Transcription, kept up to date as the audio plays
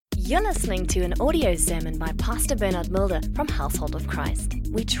You're listening to an audio sermon by Pastor Bernard Mulder from Household of Christ.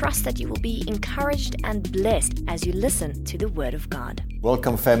 We trust that you will be encouraged and blessed as you listen to the Word of God.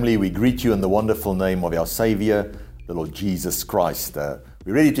 Welcome, family. We greet you in the wonderful name of our Savior, the Lord Jesus Christ. We're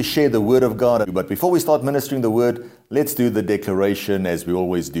ready to share the Word of God, but before we start ministering the Word, let's do the declaration as we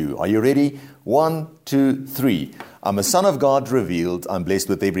always do. Are you ready? 1, 2, 3. I'm a son of God revealed. I'm blessed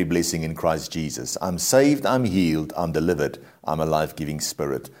with every blessing in Christ Jesus. I'm saved, I'm healed, I'm delivered. I'm a life-giving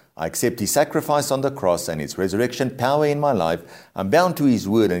spirit. I accept His sacrifice on the cross and His resurrection power in my life. I'm bound to His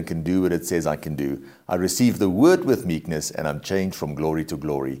word and can do what it says I can do. I receive the word with meekness and I'm changed from glory to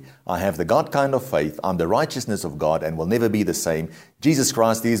glory. I have the God kind of faith. I'm the righteousness of God and will never be the same. Jesus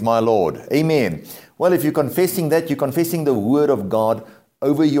Christ is my Lord. Amen. Well, if you're confessing that, you're confessing the word of God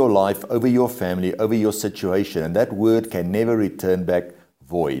over your life, over your family, over your situation. And that word can never return back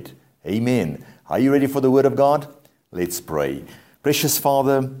void. Amen. Are you ready for the word of God? Let's pray. Precious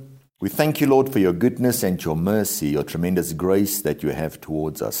Father, we thank you, Lord, for your goodness and your mercy, your tremendous grace that you have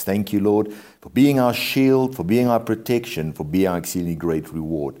towards us. Thank you, Lord, for being our shield, for being our protection, for being our exceedingly great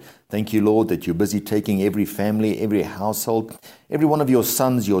reward. Thank you, Lord, that you're busy taking every family, every household, every one of your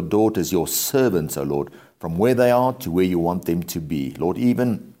sons, your daughters, your servants, oh Lord, from where they are to where you want them to be. Lord,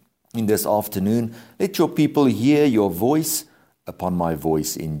 even in this afternoon, let your people hear your voice upon my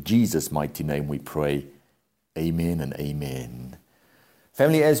voice. In Jesus' mighty name we pray. Amen and amen.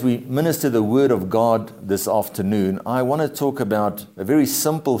 Family, as we minister the Word of God this afternoon, I want to talk about a very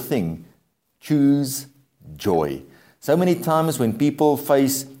simple thing. Choose joy. So many times when people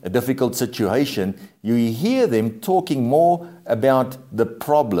face a difficult situation, you hear them talking more about the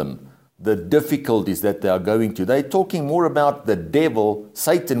problem, the difficulties that they are going to. They're talking more about the devil,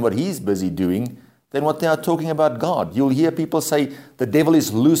 Satan, what he's busy doing, than what they are talking about God. You'll hear people say, the devil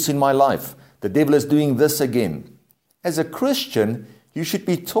is loose in my life. The devil is doing this again. As a Christian, you should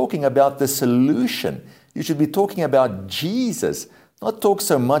be talking about the solution. You should be talking about Jesus, not talk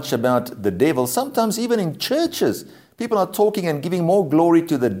so much about the devil. Sometimes even in churches, people are talking and giving more glory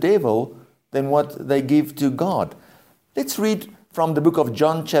to the devil than what they give to God. Let's read from the book of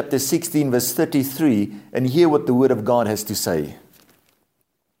John chapter 16 verse 33 and hear what the Word of God has to say.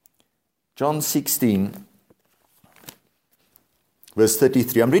 John 16 verse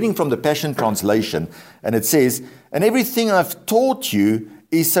 33. I'm reading from the Passion Translation, and it says, "And everything I've taught you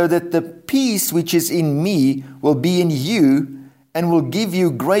is so that the peace which is in me will be in you and will give you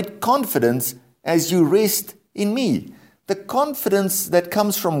great confidence as you rest in me." The confidence that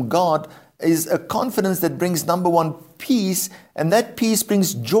comes from God is a confidence that brings, number one, peace, and that peace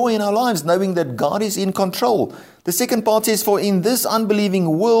brings joy in our lives, knowing that God is in control. The second part says, "For in this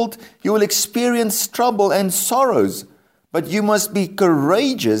unbelieving world you will experience trouble and sorrows. But you must be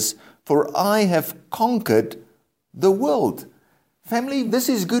courageous, for I have conquered the world." Family, this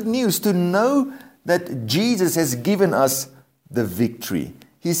is good news to know that Jesus has given us the victory.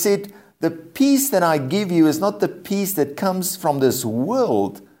 He said, the peace that I give you is not the peace that comes from this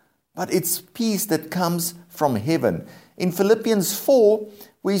world, but it's peace that comes from heaven. In Philippians 4,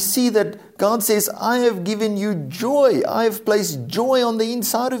 we see that God says, I have given you joy. I have placed joy on the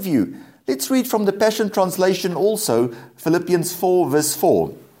inside of you. Let's read from the Passion Translation also, Philippians 4 verse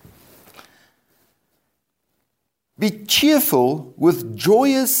 4. "Be cheerful with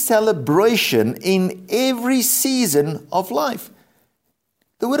joyous celebration in every season of life."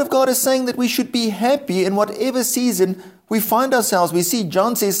 The Word of God is saying that we should be happy in whatever season we find ourselves. We see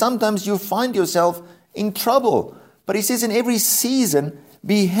John says sometimes you find yourself in trouble. But he says in every season,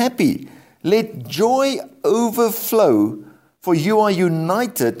 be happy. Let joy overflow, for you are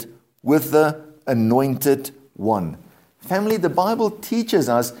united with the Anointed One. Family, the Bible teaches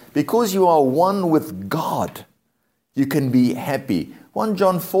us because you are one with God, you can be happy. 1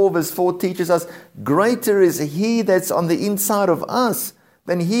 John 4 verse 4 teaches us, greater is He that's on the inside of us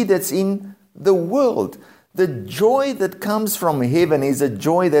than he that's in the world. The joy that comes from heaven is a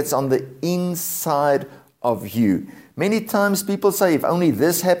joy that's on the inside of you. Many times people say, if only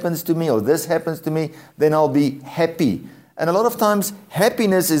this happens to me or this happens to me, then I'll be happy. And a lot of times,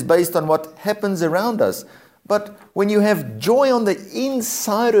 happiness is based on what happens around us. But when you have joy on the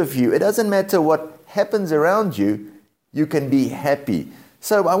inside of you, it doesn't matter what happens around you, you can be happy.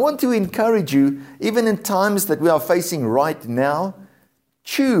 So I want to encourage you, even in times that we are facing right now,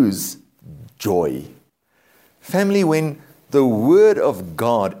 choose joy. Family, when the Word of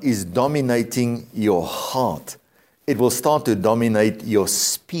God is dominating your heart, it will start to dominate your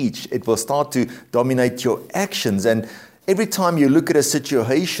speech. It will start to dominate your actions. And every time you look at a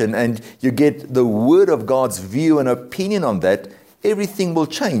situation and you get the Word of God's view and opinion on that, everything will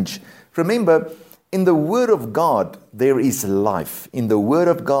change. Remember, In the Word of God, there is life. In the Word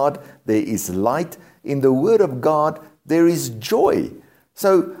of God, there is light. In the Word of God, there is joy.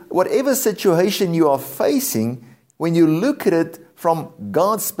 So whatever situation you are facing, when you look at it from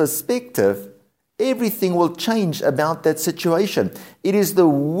God's perspective, everything will change about that situation. It is the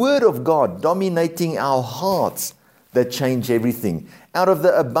Word of God dominating our hearts that change everything. Out of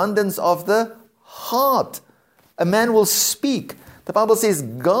the abundance of the heart, a man will speak. The Bible says,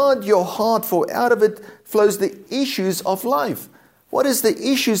 guard your heart, for out of it flows the issues of life. What is the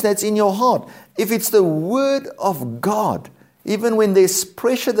issues that's in your heart? If it's the Word of God, even when there's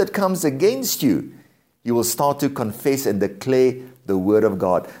pressure that comes against you, you will start to confess and declare the Word of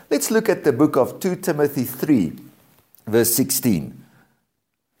God. Let's look at the book of 2 Timothy 3, verse 16.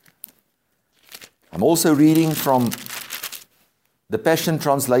 I'm also reading from the Passion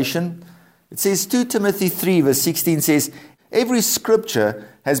Translation. It says, 2 Timothy 3, verse 16 says, every scripture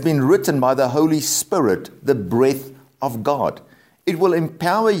has been written by the Holy Spirit, the breath of God. It will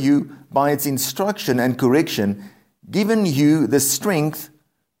empower you by its instruction and correction, giving you the strength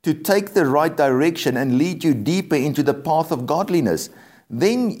to take the right direction and lead you deeper into the path of godliness.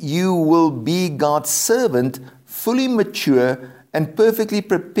 Then you will be God's servant, fully mature and perfectly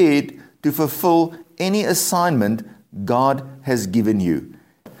prepared to fulfill any assignment God has given you.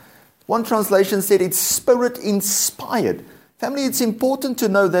 One translation said it's Spirit inspired. Family, it's important to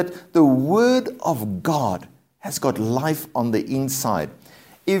know that the Word of God has got life on the inside.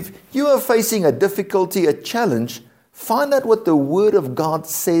 If you are facing a difficulty, a challenge, find out what the Word of God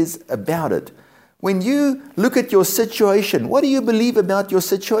says about it. When you look at your situation, what do you believe about your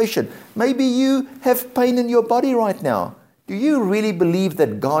situation? Maybe you have pain in your body right now. Do you really believe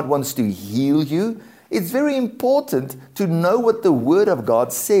that God wants to heal you? It's very important to know what the Word of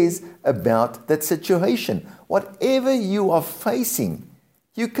God says about that situation. Whatever you are facing,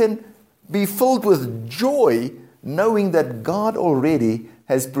 you can be filled with joy knowing that God already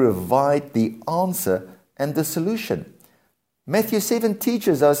has provided the answer and the solution. Matthew 7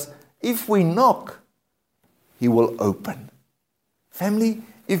 teaches us, if we knock, He will open. Family,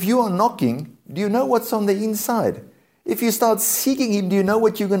 if you are knocking, do you know what's on the inside? If you start seeking Him, do you know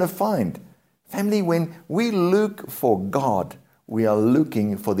what you're going to find? Family, when we look for God, we are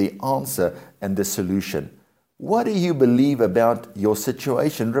looking for the answer and the solution. What do you believe about your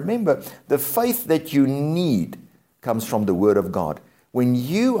situation? Remember, the faith that you need comes from the Word of God. When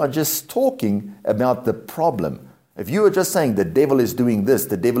you are just talking about the problem, if you are just saying the devil is doing this,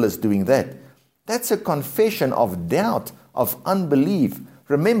 the devil is doing that, that's a confession of doubt, of unbelief.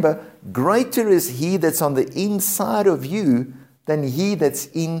 Remember, greater is He that's on the inside of you than he that's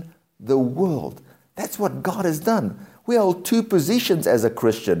in the world. That's what God has done. We hold two positions as a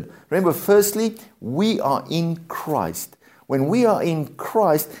Christian. Remember, firstly, we are in Christ. When we are in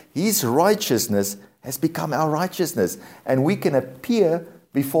Christ, His righteousness has become our righteousness. And we can appear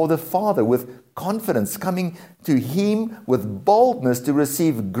before the Father with confidence, coming to Him with boldness to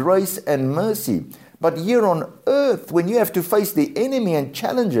receive grace and mercy. But here on earth, when you have to face the enemy and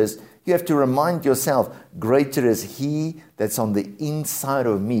challenges, you have to remind yourself, greater is He that's on the inside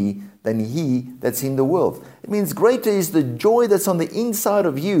of me than he that's in the world. It means greater is the joy that's on the inside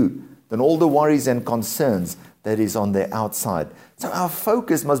of you than all the worries and concerns that is on the outside. So our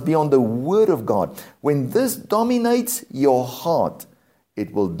focus must be on the Word of God. When this dominates your heart,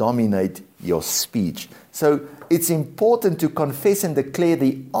 it will dominate your speech. So it's important to confess and declare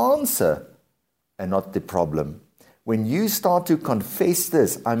the answer and not the problem. When you start to confess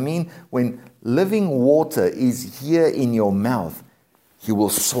this, I mean, when living water is here in your mouth, you will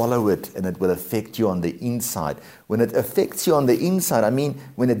swallow it and it will affect you on the inside. When it affects you on the inside, I mean,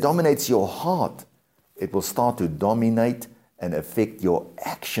 when it dominates your heart, it will start to dominate and affect your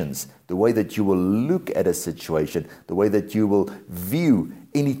actions, the way that you will look at a situation, the way that you will view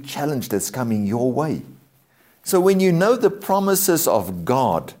any challenge that's coming your way. So when you know the promises of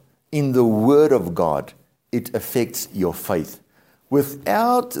God in the Word of God, it affects your faith.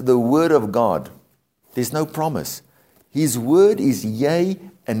 Without the Word of God, there's no promise. His Word is yea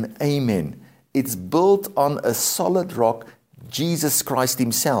and amen. It's built on a solid rock, Jesus Christ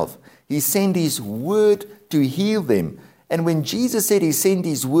Himself. He sent His Word to heal them. And when Jesus said He sent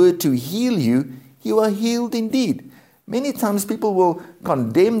His Word to heal you, you are healed indeed. Many times people will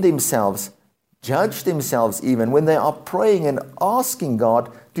condemn themselves, judge themselves even, when they are praying and asking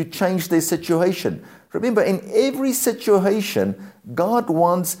God to change their situation. Remember, in every situation, God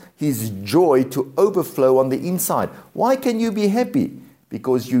wants His joy to overflow on the inside. Why can you be happy?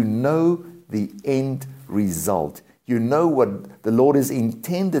 Because you know the end result. You know what the Lord has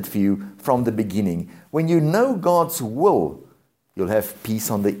intended for you from the beginning. When you know God's will, you'll have peace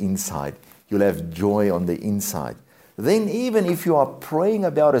on the inside. you'll have joy on the inside. Then even if you are praying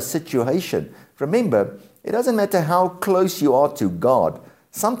about a situation, remember, it doesn't matter how close you are to God.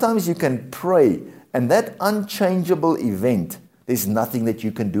 Sometimes you can pray, and that unchangeable event, there's nothing that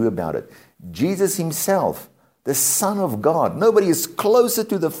you can do about it. Jesus himself, the Son of God, nobody is closer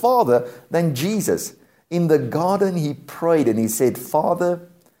to the Father than Jesus. In the garden, he prayed and he said, Father,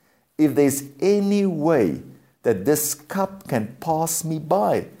 if there's any way that this cup can pass me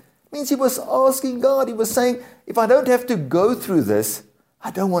by. It means he was asking God, he was saying, if I don't have to go through this, I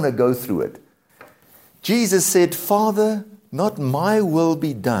don't want to go through it. Jesus said, Father, not my will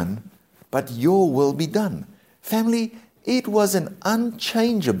be done, but your will be done. Family, it was an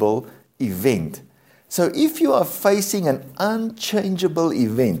unchangeable event. So if you are facing an unchangeable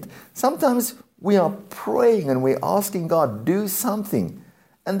event, sometimes we are praying and we're asking God, do something.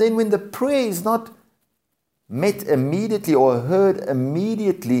 And then when the prayer is not met immediately or heard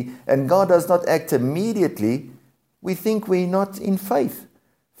immediately, and God does not act immediately, we think we're not in faith.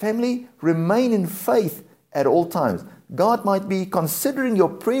 Family, remain in faith at all times. God might be considering your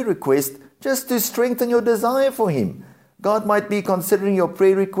prayer request just to strengthen your desire for Him. God might be considering your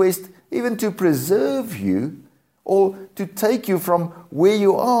prayer request even to preserve you or to take you from where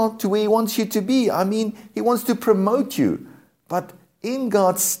you are to where He wants you to be. I mean, He wants to promote you. But in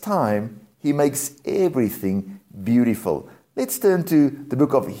God's time, He makes everything beautiful. Let's turn to the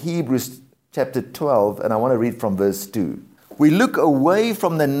book of Hebrews chapter 12, and I want to read from verse 2. We look away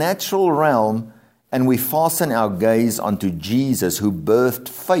from the natural realm and we fasten our gaze onto Jesus, who birthed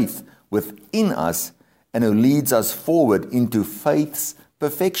faith within us and who leads us forward into faith's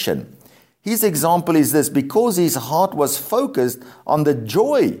perfection. His example is this: because his heart was focused on the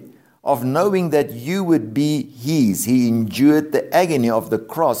joy of knowing that you would be his, he endured the agony of the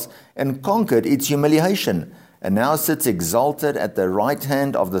cross and conquered its humiliation, and now sits exalted at the right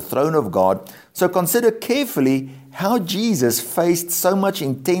hand of the throne of God. So consider carefully how Jesus faced so much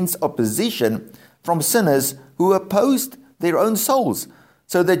intense opposition from sinners who opposed their own souls,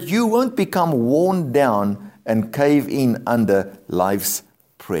 so that you won't become worn down and cave in under life's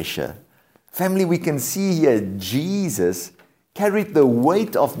pressure. Family, we can see here Jesus carried the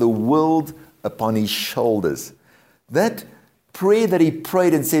weight of the world upon his shoulders. That prayer that he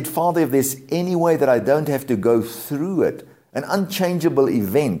prayed and said, Father, if there's any way that I don't have to go through it, an unchangeable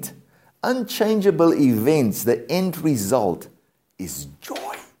event. Unchangeable events, the end result is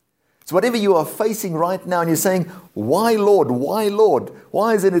joy. So whatever you are facing right now and you're saying, why Lord, why Lord?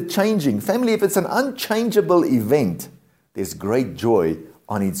 Why isn't it changing? Family, if it's an unchangeable event, there's great joy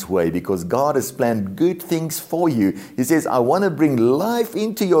on its way, because God has planned good things for you. He says, I want to bring life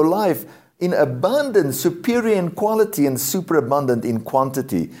into your life in abundance, superior in quality and superabundant in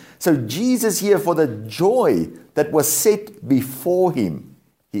quantity. So Jesus here, for the joy that was set before him,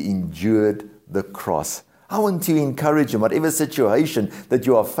 he endured the cross. I want to encourage you, whatever situation that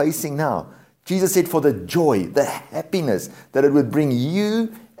you are facing now, Jesus said for the joy, the happiness that it would bring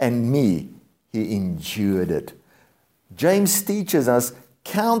you and me, he endured it. James teaches us,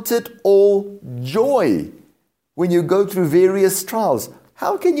 count it all joy when you go through various trials.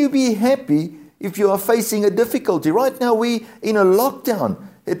 How can you be happy if you are facing a difficulty? Right now we're in a lockdown.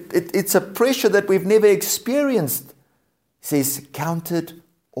 It's a pressure that we've never experienced. He says, count it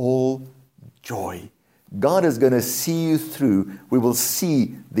all joy. God is going to see you through. We will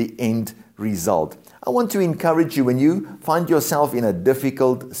see the end result. I want to encourage you, when you find yourself in a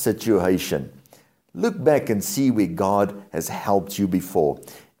difficult situation, look back and see where God has helped you before.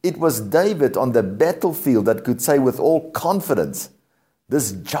 It was David on the battlefield that could say with all confidence,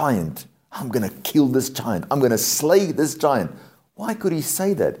 this giant, I'm going to kill this giant. I'm going to slay this giant. Why could he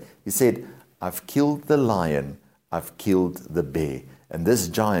say that? He said, I've killed the lion. I've killed the bear. And this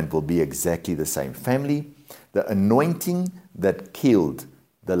giant will be exactly the same. Family, the anointing that killed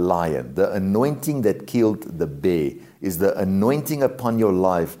the lion, the anointing that killed the bear, is the anointing upon your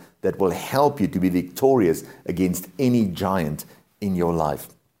life that will help you to be victorious against any giant in your life.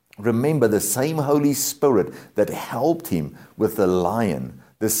 Remember, the same Holy Spirit that helped him with the lion,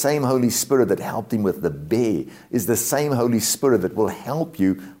 the same Holy Spirit that helped him with the bear, is the same Holy Spirit that will help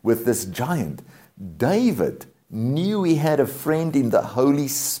you with this giant. David knew he had a friend in the Holy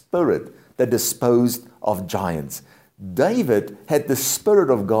Spirit that disposed of giants. David had the Spirit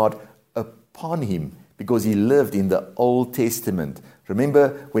of God upon him because he lived in the Old Testament.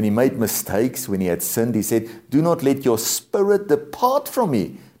 Remember when he made mistakes, when he had sinned, he said, do not let your spirit depart from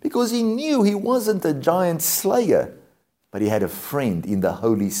me, because he knew he wasn't a giant slayer, but he had a friend in the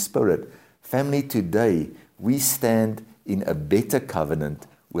Holy Spirit. Family, today we stand in a better covenant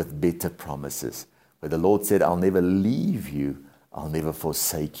with better promises, where the Lord said, I'll never leave you, I'll never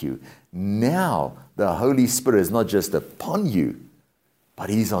forsake you. Now the Holy Spirit is not just upon you, but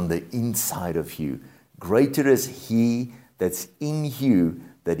He's on the inside of you. Greater is He that's in you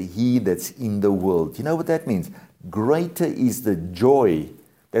than he that's in the world. You know what that means? Greater is the joy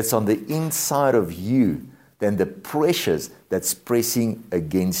that's on the inside of you than the pressures that's pressing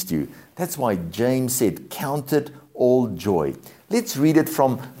against you. That's why James said, count it all joy. Let's read it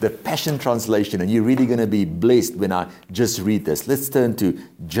from the Passion Translation, and you're really going to be blessed when I just read this. Let's turn to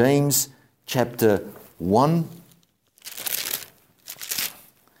James chapter 1,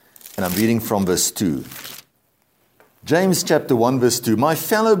 and I'm reading from verse 2. James chapter 1 verse 2. My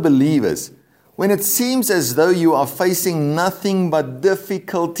fellow believers, when it seems as though you are facing nothing but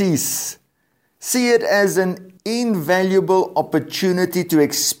difficulties, see it as an invaluable opportunity to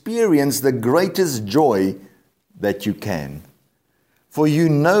experience the greatest joy that you can. For you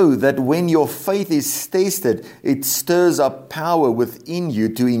know that when your faith is tested, it stirs up power within you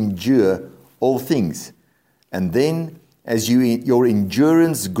to endure all things. And then, as your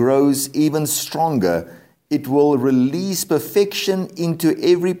endurance grows even stronger, it will release perfection into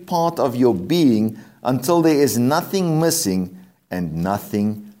every part of your being until there is nothing missing and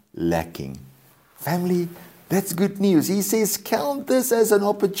nothing lacking. Family, that's good news. He says, count this as an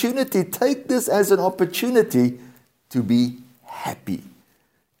opportunity. Take this as an opportunity to be happy.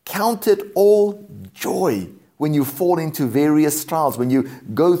 Count it all joy when you fall into various trials, when you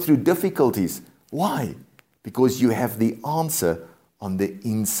go through difficulties. Why? Because you have the answer on the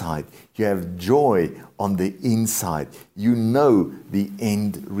inside. You have joy on the inside. You know the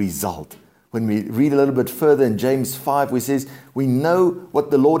end result. When we read a little bit further in James 5, we says, we know what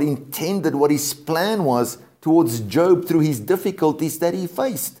the Lord intended, what His plan was towards Job through his difficulties that he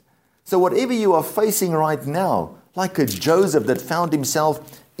faced. So whatever you are facing right now, like a Joseph that found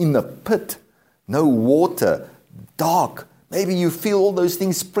himself in the pit, no water, dark, maybe you feel all those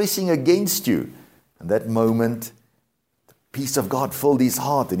things pressing against you. And that moment, the peace of God filled his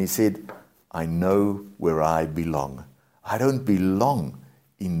heart and he said, I know where I belong. I don't belong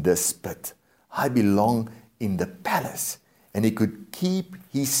in this pit. I belong in the palace. And he could keep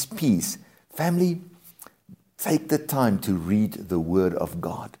his peace. Family, take the time to read the Word of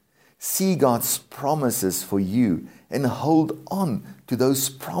God. See God's promises for you and hold on to those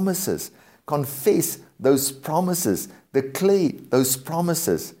promises. Confess those promises. Declare those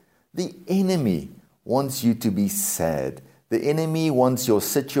promises. The enemy wants you to be sad. The enemy wants your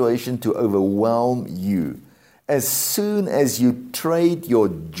situation to overwhelm you. As soon as you trade your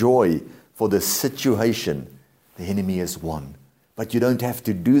joy for the situation, the enemy has won. But you don't have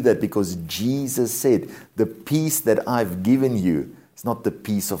to do that because Jesus said, the peace that I've given you is not the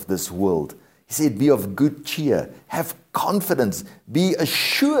peace of this world. He said, be of good cheer, have confidence, be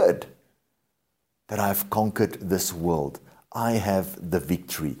assured that I have conquered this world. I have the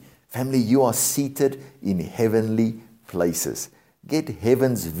victory. Family, you are seated in heavenly places. Get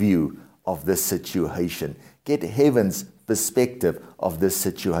heaven's view of this situation. Get heaven's perspective of this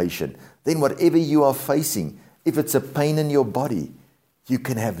situation. Then whatever you are facing, if it's a pain in your body, you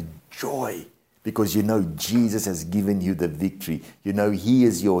can have joy because you know Jesus has given you the victory. You know He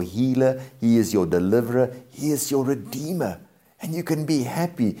is your healer, He is your deliverer, He is your redeemer. And you can be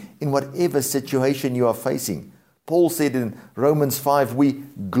happy in whatever situation you are facing. Paul said in Romans 5, we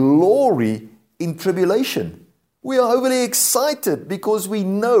glory in tribulation. We are overly excited because we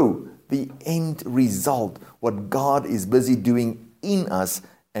know the end result, what God is busy doing in us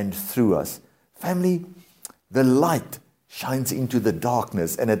and through us. Family, the light shines into the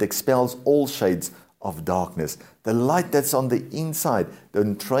darkness and it expels all shades of darkness. The light that's on the inside,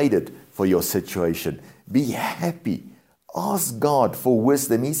 don't trade it for your situation. Be happy. Ask God for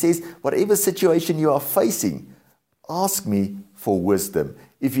wisdom. He says, whatever situation you are facing, ask me for wisdom.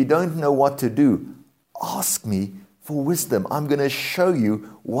 If you don't know what to do, ask me for wisdom. I'm going to show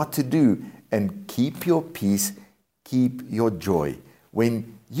you what to do. And keep your peace, keep your joy.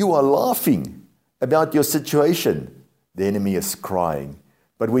 When you are laughing about your situation, the enemy is crying.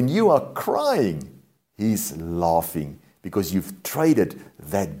 But when you are crying, he's laughing because you've traded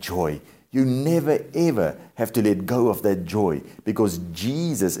that joy. You never ever have to let go of that joy because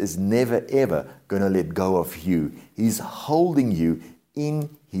Jesus is never ever going to let go of you. He's holding you in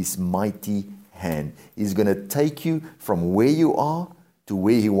His mighty hand. He's going to take you from where you are to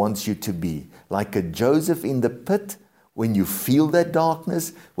where He wants you to be. Like a Joseph in the pit, when you feel that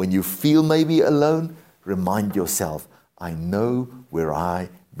darkness, when you feel maybe alone, remind yourself, I know where I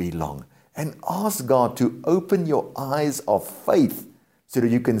belong. And ask God to open your eyes of faith so that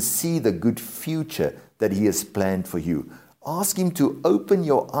you can see the good future that He has planned for you. Ask Him to open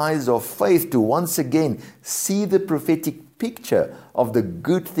your eyes of faith to once again see the prophetic picture of the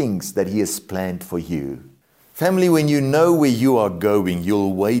good things that He has planned for you. Family, when you know where you are going,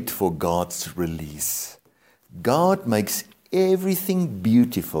 you'll wait for God's release. God makes everything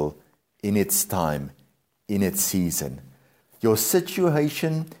beautiful in its time, in its season. Your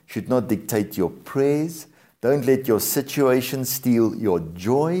situation should not dictate your prayers. Don't let your situation steal your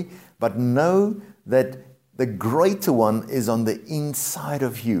joy, but know that the greater one is on the inside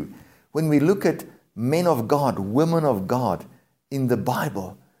of you. When we look at men of God, women of God in the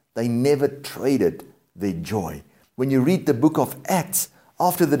Bible, they never traded their joy. When you read the book of Acts,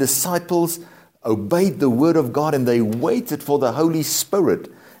 after the disciples obeyed the word of God and they waited for the Holy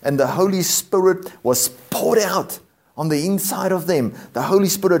Spirit, and the Holy Spirit was poured out on the inside of them, the Holy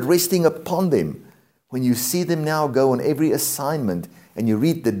Spirit resting upon them. When you see them now go on every assignment and you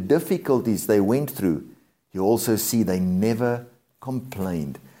read the difficulties they went through, you also see they never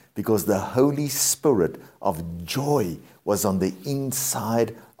complained because the Holy Spirit of joy was on the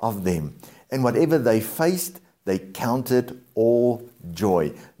inside of them. And whatever they faced, they counted all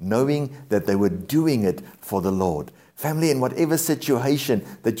joy, knowing that they were doing it for the Lord. Family, in whatever situation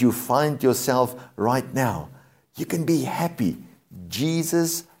that you find yourself right now, you can be happy.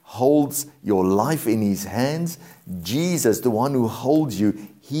 Jesus holds your life in His hands. Jesus, the one who holds you,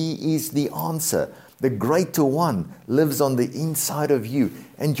 He is the answer. The greater one lives on the inside of you,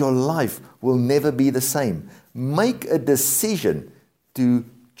 and your life will never be the same. Make a decision to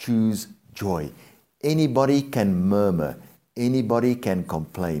choose joy. Anybody can murmur. Anybody can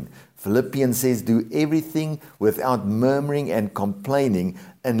complain. Philippians says, do everything without murmuring and complaining,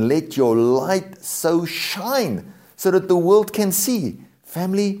 and let your light so shine so that the world can see.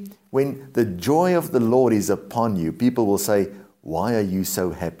 Family, when the joy of the Lord is upon you, people will say, why are you so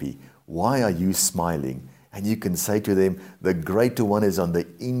happy? Why are you smiling? And you can say to them, the greater one is on the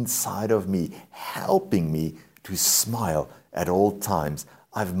inside of me, helping me to smile at all times.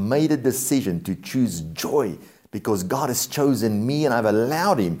 I've made a decision to choose joy because God has chosen me and I've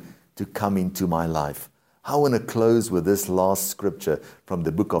allowed Him to come into my life. I want to close with this last scripture from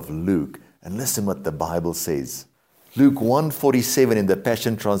the book of Luke. And listen what the Bible says. Luke 1:47 in the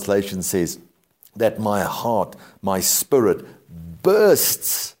Passion Translation says that my heart, my spirit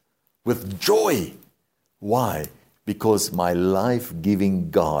bursts with joy. Why? Because my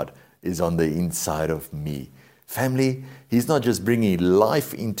life-giving God is on the inside of me. Family, He's not just bringing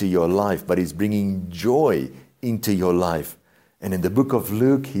life into your life, but He's bringing joy into your life. And in the book of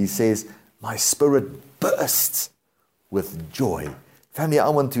Luke, He says, my spirit bursts with joy. Family, I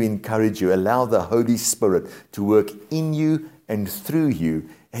want to encourage you. Allow the Holy Spirit to work in you and through you,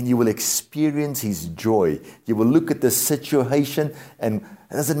 and you will experience His joy. You will look at the situation, and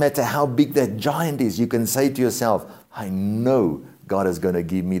it doesn't matter how big that giant is. You can say to yourself, I know God is going to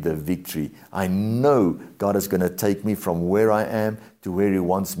give me the victory. I know God is going to take me from where I am to where He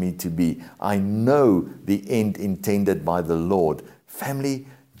wants me to be. I know the end intended by the Lord. Family,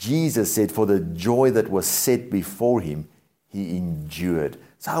 Jesus said for the joy that was set before Him, He endured.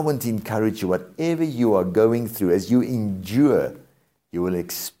 So I want to encourage you, whatever you are going through, as you endure, you will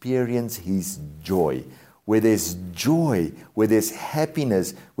experience His joy. Where there's joy, where there's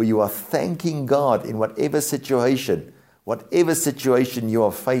happiness, where you are thanking God in whatever situation you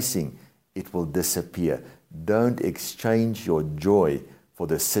are facing, it will disappear. Don't exchange your joy for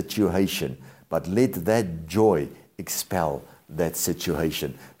the situation, but let that joy expel that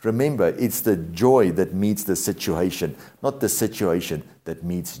situation. Remember, it's the joy that meets the situation, not the situation that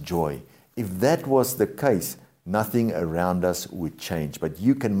meets joy. If that was the case, nothing around us would change. But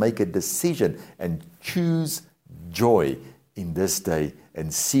you can make a decision and choose joy in this day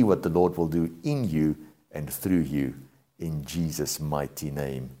and see what the Lord will do in you and through you. In Jesus' mighty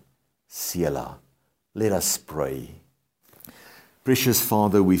name, Selah. Let us pray. Precious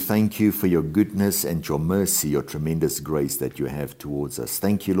Father, we thank You for Your goodness and Your mercy, Your tremendous grace that You have towards us.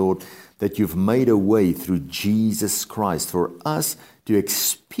 Thank You, Lord, that You've made a way through Jesus Christ for us to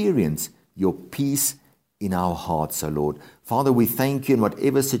experience Your peace in our hearts, O Lord. Father, we thank You in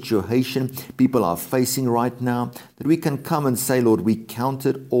whatever situation people are facing right now, that we can come and say, Lord, we count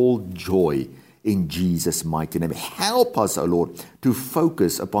it all joy in Jesus' mighty name. Help us, O Lord, to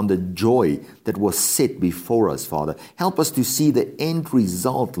focus upon the joy that was set before us, Father. Help us to see the end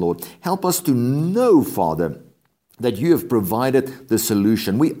result, Lord. Help us to know, Father, that You have provided the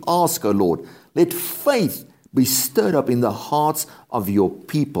solution. We ask, O Lord, let faith be stirred up in the hearts of Your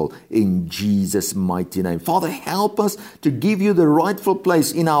people in Jesus' mighty name. Father, help us to give You the rightful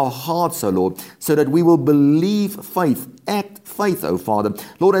place in our hearts, O Lord, so that we will believe faith, act faith, O Father.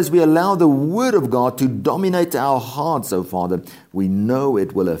 Lord, as we allow the Word of God to dominate our hearts, O Father, we know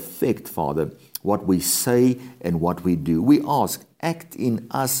it will affect, Father, what we say and what we do. We ask, act in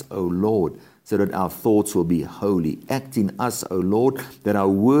us, O Lord, so that our thoughts will be holy. Act in us, O Lord, that our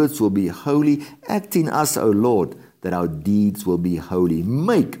words will be holy. Act in us, O Lord, that our deeds will be holy.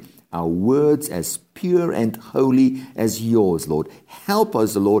 Make our words as pure and holy as yours, Lord. Help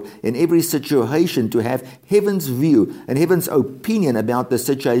us, Lord, in every situation to have heaven's view and heaven's opinion about the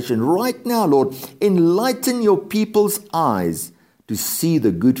situation. Right now, Lord, enlighten your people's eyes to see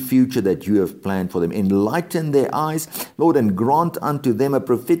the good future that you have planned for them. Enlighten their eyes, Lord, and grant unto them a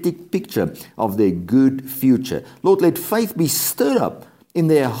prophetic picture of their good future. Lord, let faith be stirred up in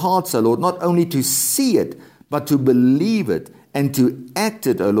their hearts, O Lord, not only to see it, but to believe it and to act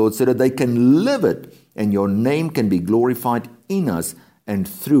it, O Lord, so that they can live it and your name can be glorified in us and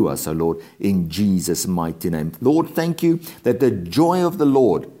through us, O Lord, in Jesus' mighty name. Lord, thank you that the joy of the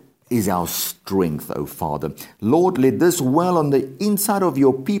Lord is our strength, O Father. Lord, let this well on the inside of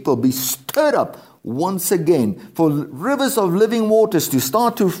your people be stirred up once again for rivers of living waters to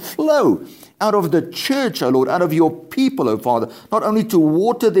start to flow out of the church, O Lord, out of your people, O Father, not only to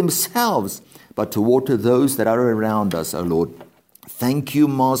water themselves, but to water those that are around us, O Lord. Thank you,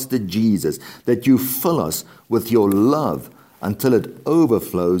 Master Jesus, that you fill us with your love until it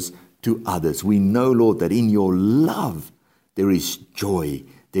overflows to others. We know, Lord, that in your love there is joy,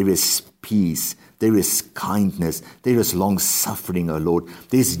 there is peace, there is kindness, there is long-suffering, O Lord.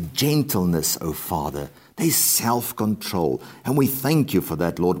 There's gentleness, O Father. There's self-control. And we thank you for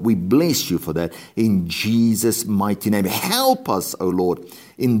that, Lord. We bless you for that in Jesus' mighty name. Help us, O Lord,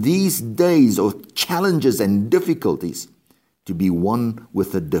 in these days of challenges and difficulties to be one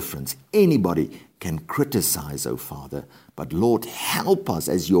with a difference. Anybody can criticize, O Father, but Lord, help us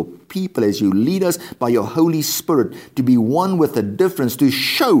as your people, as you lead us by your Holy Spirit to be one with a difference, to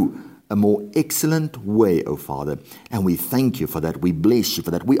show a more excellent way, O Father. And we thank you for that. We bless you for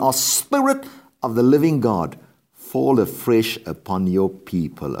that. We are Spirit of the living God. Fall afresh upon your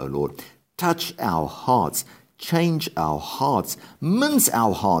people, O Lord. Touch our hearts, change our hearts, mince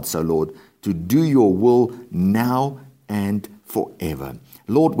our hearts, O Lord, to do your will now and forever.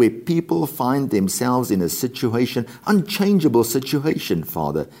 Lord, where people find themselves in a situation, unchangeable situation,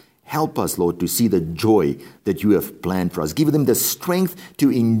 Father, help us, Lord, to see the joy that you have planned for us. Give them the strength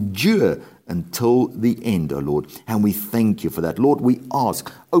to endure until the end, O Lord. And we thank you for that. Lord, we ask,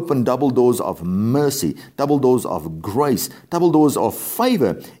 open double doors of mercy, double doors of grace, double doors of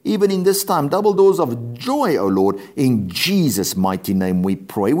favor, even in this time, double doors of joy, O Lord. In Jesus' mighty name we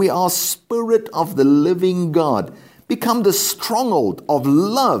pray. We are Spirit of the living God. Become the stronghold of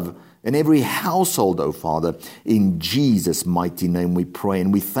love in every household, O Father. In Jesus' mighty name we pray,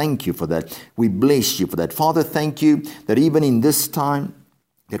 and we thank you for that. We bless you for that. Father, thank you that even in this time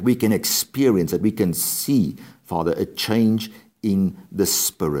that we can experience, that we can see, Father, a change in the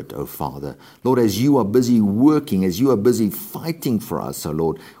Spirit, O Father. Lord, as you are busy working, as you are busy fighting for us, O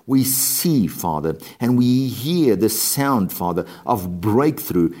Lord, we see, Father, and we hear the sound, Father, of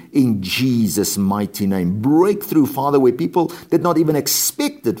breakthrough in Jesus' mighty name. Breakthrough, Father, where people did not even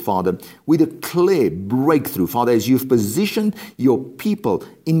expect it, Father. We declare breakthrough, Father, as you've positioned your people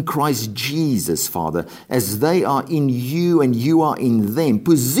in Christ Jesus, Father, as they are in you and you are in them.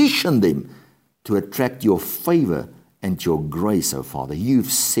 Position them to attract your favor and your grace, O Father.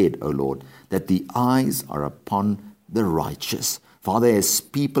 You've said, O Lord, that the eyes are upon the righteous. Father, as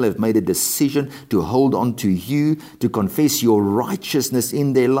people have made a decision to hold on to you, to confess your righteousness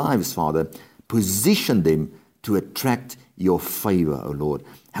in their lives, Father, position them to attract your favor, O Lord.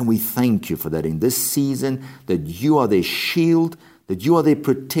 And we thank you for that in this season, that you are their shield, that you are their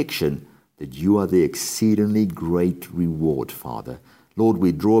protection, that you are their exceedingly great reward, Father. Lord,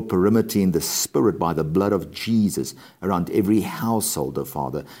 we draw a perimeter in the Spirit by the blood of Jesus around every household, oh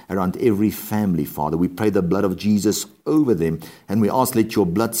Father, around every family, Father. We pray the blood of Jesus over them, and we ask, let your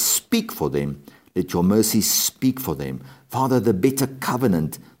blood speak for them. Let your mercy speak for them. Father, the better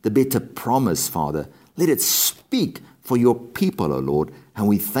covenant, the better promise, Father, let it speak for your people, O Lord, and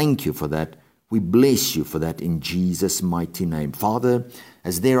we thank you for that. We bless you for that in Jesus' mighty name. Father,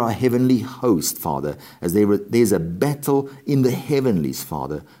 as there are heavenly hosts, Father, as there's a battle in the heavenlies,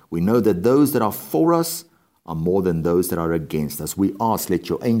 Father, we know that those that are for us are more than those that are against us. We ask, let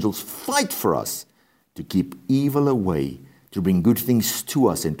your angels fight for us to keep evil away, to bring good things to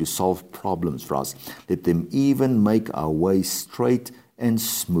us and to solve problems for us. Let them even make our way straight and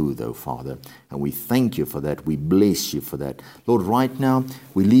smooth, oh Father. And we thank you for that. We bless you for that. Lord, right now,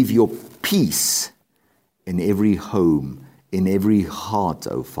 we leave your peace in every home, in every heart,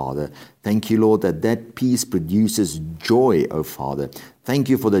 oh Father. Thank you, Lord, that peace produces joy, oh Father. Thank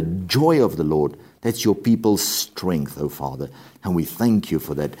you for the joy of the Lord. That's your people's strength, oh Father. And we thank you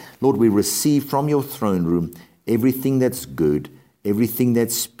for that. Lord, we receive from your throne room everything that's good, everything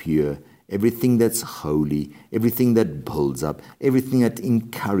that's pure, everything that's holy, everything that builds up, everything that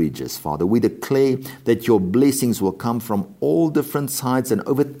encourages, Father. We declare that your blessings will come from all different sides and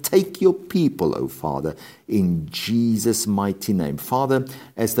overtake your people, oh Father, in Jesus' mighty name. Father,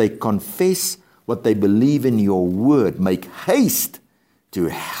 as they confess what they believe in your word, make haste to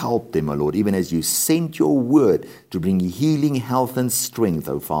help them, O Lord, even as you sent your word to bring healing, health, and strength,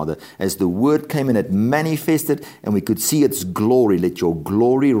 O Father. As the word came and it manifested and we could see its glory, let your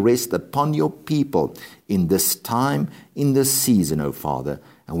glory rest upon your people in this time, in this season, O Father.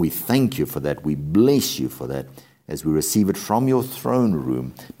 And we thank you for that. We bless you for that as we receive it from your throne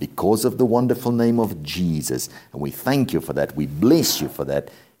room because of the wonderful name of Jesus. And we thank you for that. We bless you for that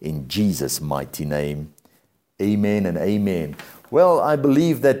in Jesus' mighty name. Amen and amen. Well, I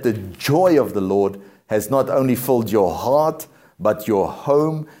believe that the joy of the Lord has not only filled your heart, but your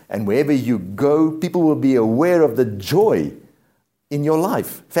home, and wherever you go, people will be aware of the joy in your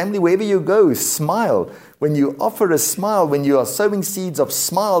life. Family, wherever you go, smile. When you offer a smile, when you are sowing seeds of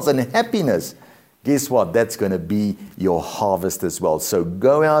smiles and happiness, guess what? That's going to be your harvest as well. So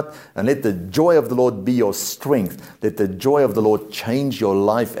go out and let the joy of the Lord be your strength. Let the joy of the Lord change your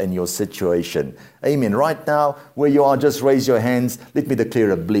life and your situation. Amen. Right now, where you are, just raise your hands. Let me declare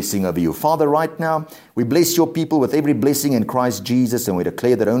a blessing over you. Father, right now, we bless your people with every blessing in Christ Jesus, and we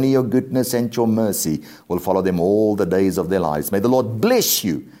declare that only your goodness and your mercy will follow them all the days of their lives. May the Lord bless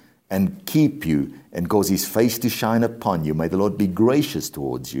you and keep you and cause his face to shine upon you. May the Lord be gracious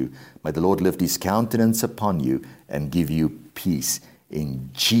towards you. May the Lord lift his countenance upon you and give you peace. In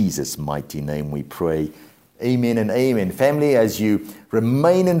Jesus' mighty name we pray. Amen and amen. Family, as you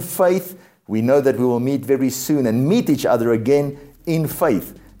remain in faith, we know that we will meet very soon and meet each other again in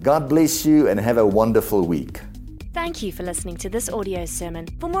faith. God bless you and have a wonderful week. Thank you for listening to this audio sermon.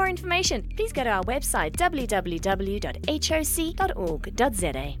 For more information, please go to our website www.hoc.org.za.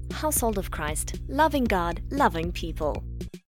 Household of Christ, loving God, loving people.